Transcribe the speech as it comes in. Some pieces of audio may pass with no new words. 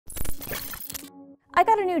I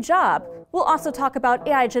got a new job. We'll also talk about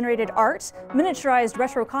AI-generated art, miniaturized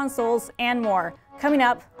retro consoles, and more, coming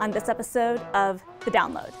up on this episode of The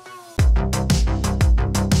Download.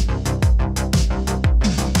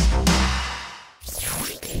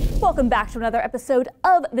 Welcome back to another episode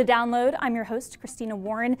of The Download. I'm your host, Christina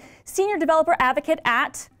Warren, Senior Developer Advocate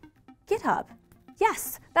at GitHub.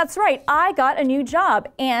 Yes, that's right, I got a new job,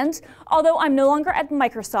 and although I'm no longer at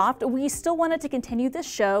Microsoft, we still wanted to continue this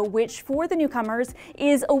show, which for the newcomers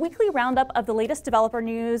is a weekly roundup of the latest developer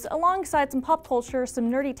news alongside some pop culture,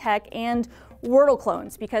 some nerdy tech, and Wordle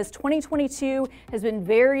clones, because 2022 has been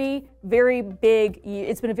very big.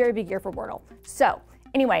 It's been a very big year for Wordle. So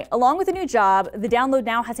anyway, along with the new job, The Download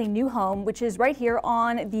now has a new home, which is right here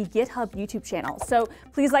on the GitHub YouTube channel. So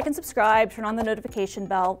please like and subscribe, turn on the notification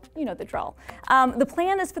bell, you know the drill. The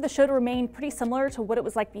plan is for the show to remain pretty similar to what it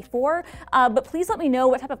was like before, but please let me know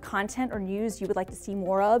what type of content or news you would like to see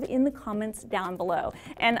more of in the comments down below.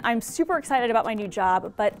 And I'm super excited about my new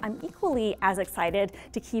job, but I'm equally as excited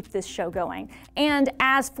to keep this show going. And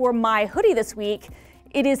as for my hoodie this week,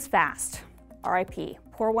 it is fast. RIP.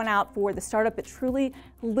 Pour one out for the startup that truly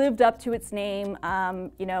lived up to its name,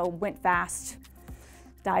 went fast,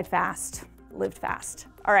 died fast, lived fast.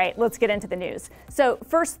 All right, let's get into the news. So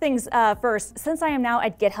first things first, since I am now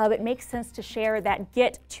at GitHub, it makes sense to share that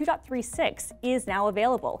Git 2.36 is now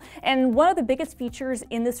available. And one of the biggest features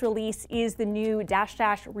in this release is the new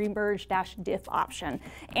 --remerge-diff option.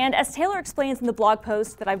 And as Taylor explains in the blog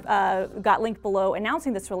post that I've got linked below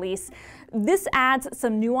announcing this release, this adds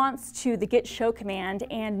some nuance to the git show command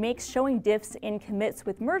and makes showing diffs in commits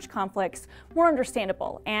with merge conflicts more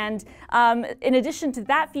understandable. And in addition to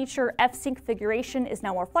that feature, fsync configuration is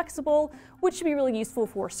now more flexible, which should be really useful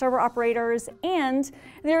for server operators. And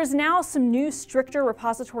there's now some new stricter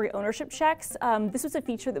repository ownership checks. This was a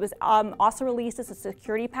feature that was also released as a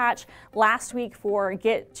security patch last week for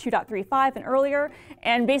Git 2.35 and earlier.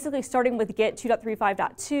 And basically starting with Git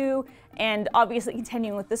 2.35.2 and obviously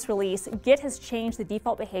continuing with this release, Git has changed the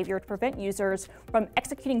default behavior to prevent users from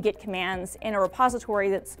executing Git commands in a repository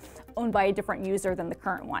that's owned by a different user than the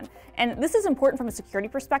current one. And this is important from a security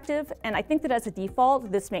perspective, and I think that as a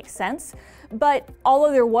default, this makes sense. But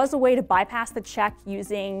although there was a way to bypass the check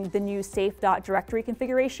using the new safe.directory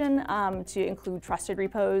configuration to include trusted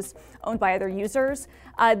repos owned by other users,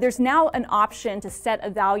 there's now an option to set a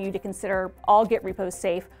value to consider all Git repos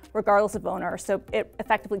safe regardless of owner, so it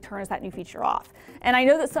effectively turns that new feature off. And I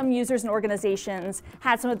know that some users and organizations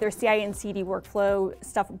had some of their CI and CD workflow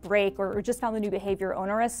stuff break or just found the new behavior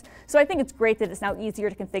onerous, so I think it's great that it's now easier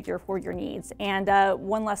to configure for your needs, and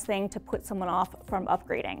one less thing to put someone off from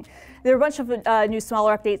upgrading. There are a bunch of new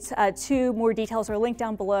smaller updates too. More details are linked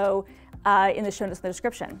down below in the show notes in the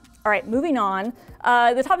description. All right, moving on,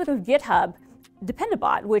 the topic of GitHub.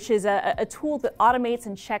 Dependabot, which is a tool that automates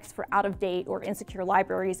and checks for out-of-date or insecure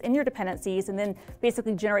libraries in your dependencies and then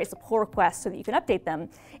basically generates a pull request so that you can update them.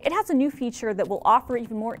 It has a new feature that will offer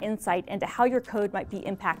even more insight into how your code might be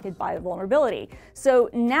impacted by a vulnerability. So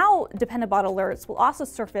now Dependabot alerts will also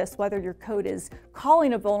surface whether your code is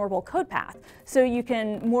calling a vulnerable code path, so you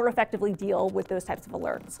can more effectively deal with those types of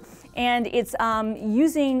alerts. And it's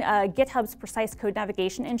using GitHub's precise code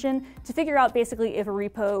navigation engine to figure out basically if a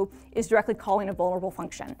repo is directly calling a vulnerable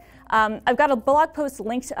function. I've got a blog post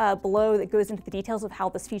linked below that goes into the details of how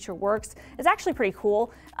this feature works. It's actually pretty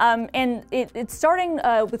cool, and it's starting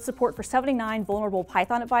with support for 79 vulnerable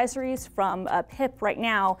Python advisories from pip right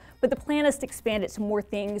now, but the plan is to expand it to more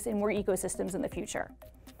things and more ecosystems in the future.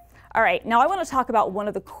 All right, now I want to talk about one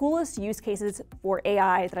of the coolest use cases for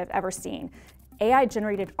AI that I've ever seen.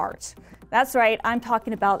 AI-generated art. That's right, I'm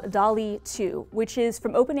talking about DALL-E 2, which is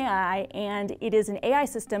from OpenAI, and it is an AI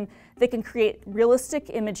system that can create realistic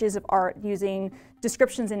images of art using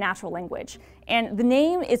descriptions in natural language. And the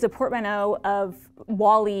name is a portmanteau of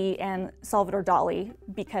WALL-E and Salvador Dali,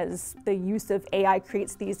 because the use of AI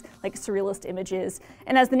creates these like surrealist images.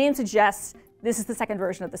 And as the name suggests, this is the second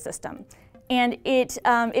version of the system. And it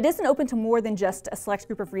isn't open to more than just a select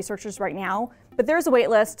group of researchers right now, but there's a wait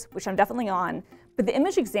list, which I'm definitely on. But the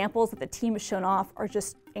image examples that the team has shown off are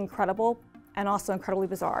just incredible and also incredibly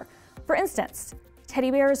bizarre. For instance,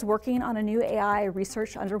 teddy bears working on a new AI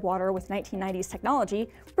research underwater with 1990s technology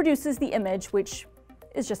produces the image, which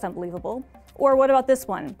is just unbelievable. Or what about this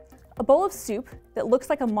one? A bowl of soup that looks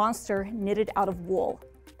like a monster knitted out of wool.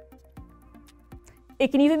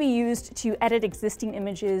 It can even be used to edit existing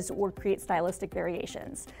images or create stylistic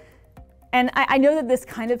variations. And I know that this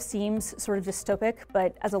kind of seems sort of dystopic,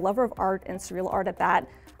 but as a lover of art and surreal art at that,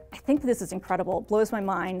 I think this is incredible. It blows my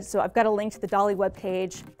mind. So I've got a link to the DALL-E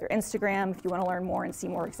webpage, their Instagram, if you want to learn more and see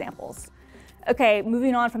more examples. Okay,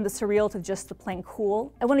 moving on from the surreal to just the plain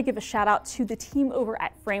cool, I want to give a shout out to the team over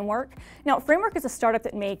at Framework. Now, Framework is a startup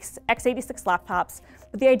that makes x86 laptops,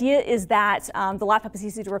 but the idea is that the laptop is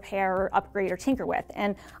easy to repair, upgrade, or tinker with.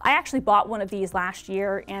 And I actually bought one of these last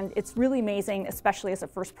year, and it's really amazing, especially as a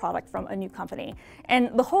first product from a new company.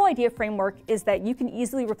 And the whole idea of Framework is that you can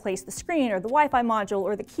easily replace the screen, or the Wi-Fi module,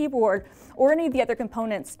 or the keyboard, or any of the other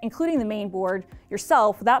components, including the main board,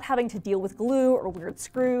 yourself, without having to deal with glue, or weird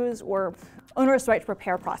screws, or onerous right to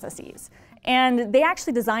repair processes. And they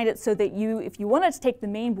actually designed it so that if you wanted to take the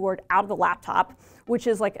main board out of the laptop, which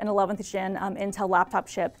is like an 11th gen Intel laptop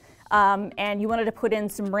chip, and you wanted to put in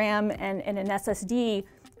some RAM and an SSD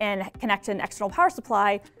and connect an external power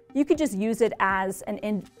supply, you could just use it as an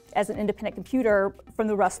independent computer from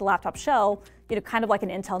the rest of the laptop shell, kind of like an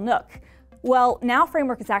Intel NUC. Well, now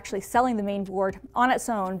Framework is actually selling the main board on its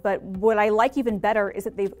own, but what I like even better is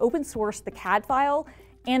that they've open sourced the CAD file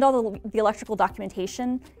and all the electrical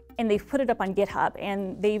documentation, and they've put it up on GitHub,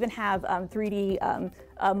 and they even have 3D,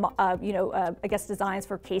 I guess, designs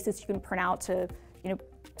for cases you can print out to,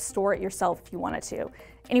 store it yourself if you wanted to.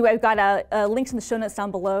 Anyway, I've got links in the show notes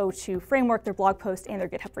down below to Framework, their blog post, and their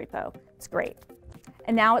GitHub repo. It's great.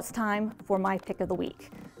 And now it's time for my pick of the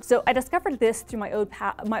week. So I discovered this through my old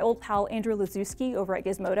pal Andrew Lazuski over at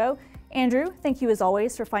Gizmodo. Andrew, thank you as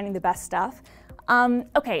always for finding the best stuff.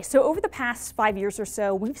 Okay, so over the past 5 years or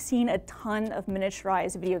so, we've seen a ton of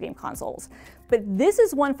miniaturized video game consoles. But this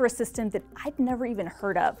is one for a system that I'd never even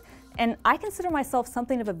heard of. And I consider myself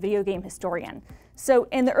something of a video game historian. So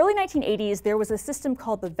in the early 1980s, there was a system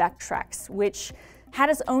called the Vectrex, which had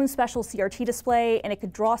its own special CRT display, and it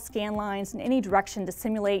could draw scan lines in any direction to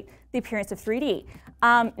simulate the appearance of 3D.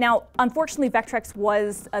 Now, unfortunately, Vectrex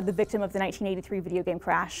was the victim of the 1983 video game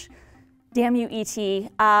crash. Damn you, E.T.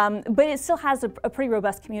 But it still has a pretty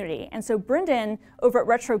robust community. And so Brendon over at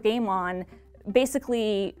Retro Game On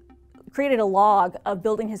basically created a log of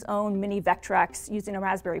building his own mini Vectrex using a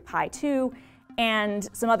Raspberry Pi 2 and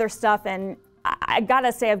some other stuff. And I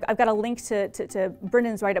gotta say, I've got a link to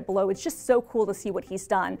Brendon's write-up below. It's just so cool to see what he's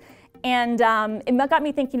done. And it got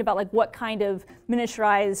me thinking about what kind of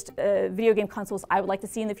miniaturized video game consoles I would like to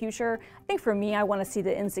see in the future. I think for me, I want to see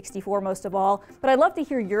the N64 most of all, but I'd love to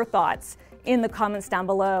hear your thoughts in the comments down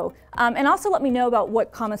below. And also let me know about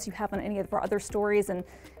what comments you have on any of our other stories and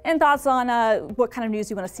thoughts on what kind of news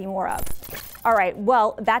you want to see more of. All right,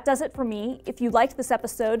 well, that does it for me. If you liked this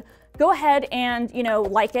episode, go ahead and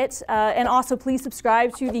like it, and also please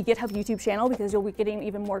subscribe to the GitHub YouTube channel because you'll be getting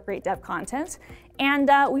even more great dev content. And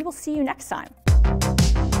we will see you next time.